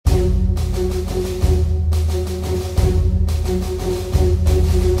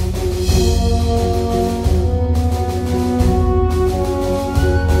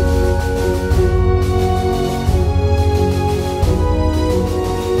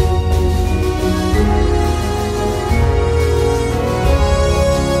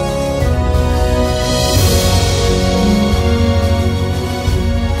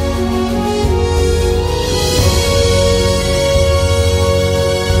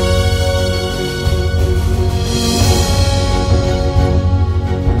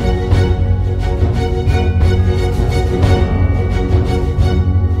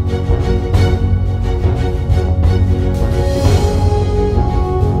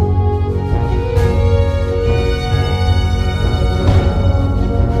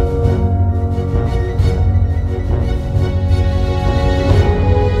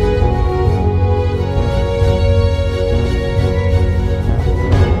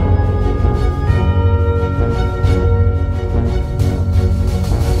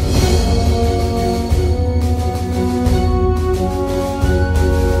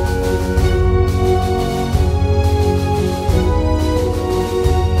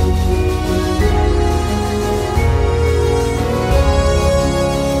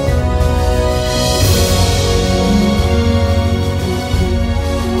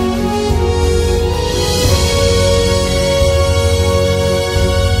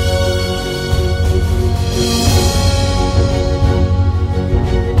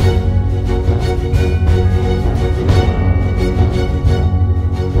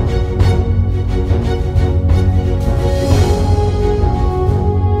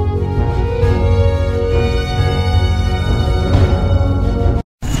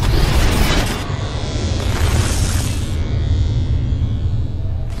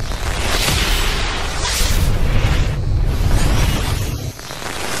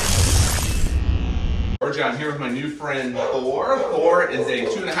I'm here with my new friend Thor. Thor is a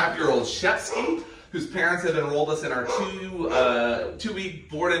 2.5-year-old Shepsky whose parents have enrolled us in our two-week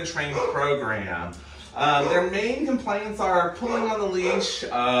board and train program. Their main complaints are pulling on the leash,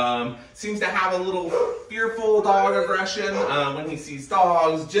 seems to have a little fearful dog aggression when he sees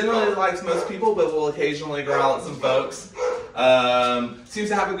dogs, generally likes most people but will occasionally growl at some folks. Seems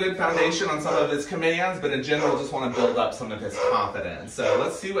to have a good foundation on some of his commands, but in general just want to build up some of his confidence. So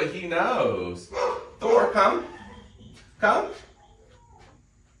let's see what he knows. Thor, come. Come.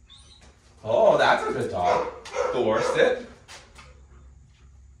 Oh, that's a good dog. Thor, sit.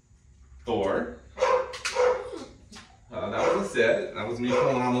 Thor. That was a sit. That was me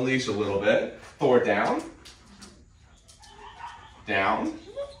pulling on the leash a little bit. Thor, down. Down.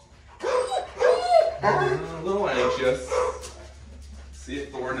 A little anxious. See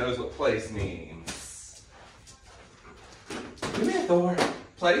if Thor knows what place means. Come here, Thor.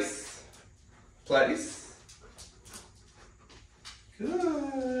 Place. Place.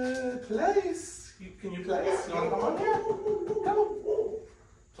 Good. Place. Can you place? You want to come on here? Come on.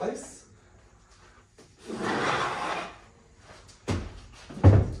 Place.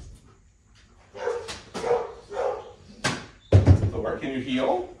 Thor, can you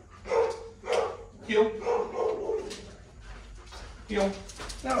heel? Heel. Heel.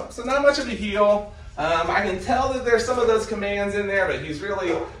 No, so not much of a heel. I can tell that there's some of those commands in there, but he's really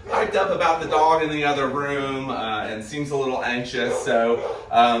hyped up about the dog in the other room and seems a little anxious. So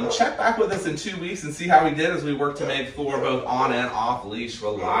check back with us in 2 weeks and see how we did as we work to make Thor both on and off leash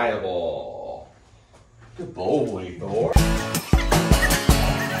reliable. Good boy, Thor.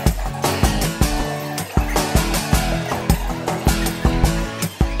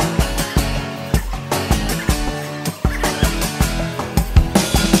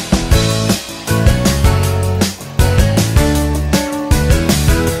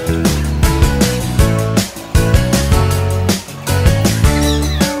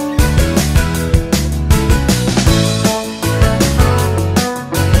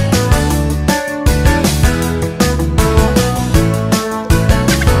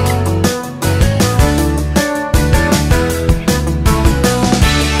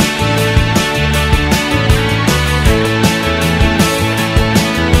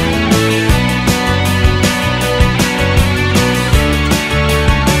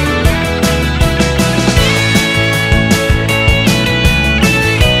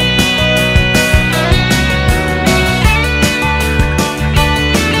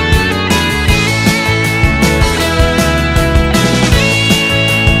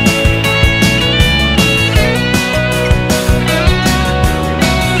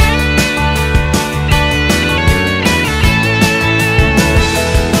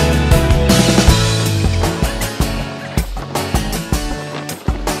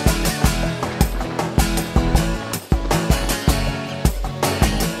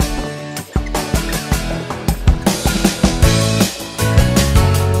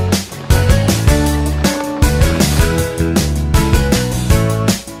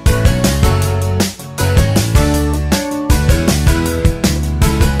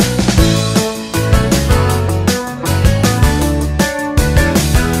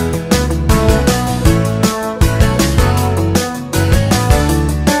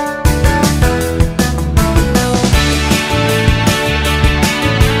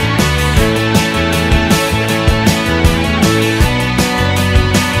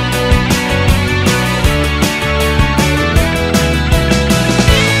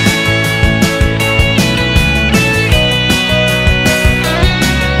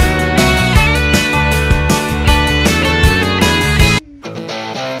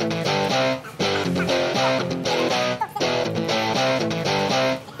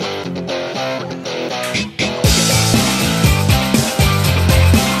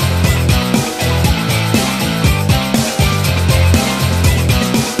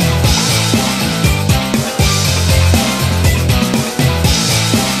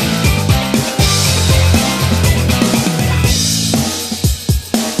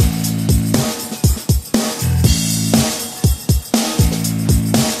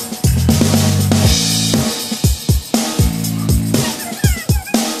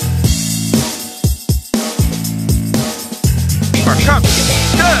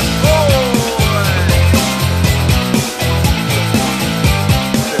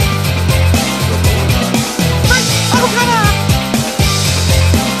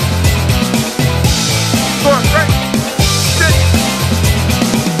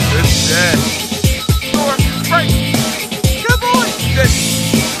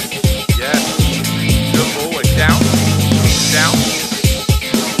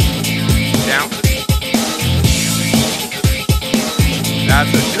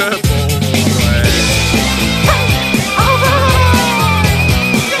 Good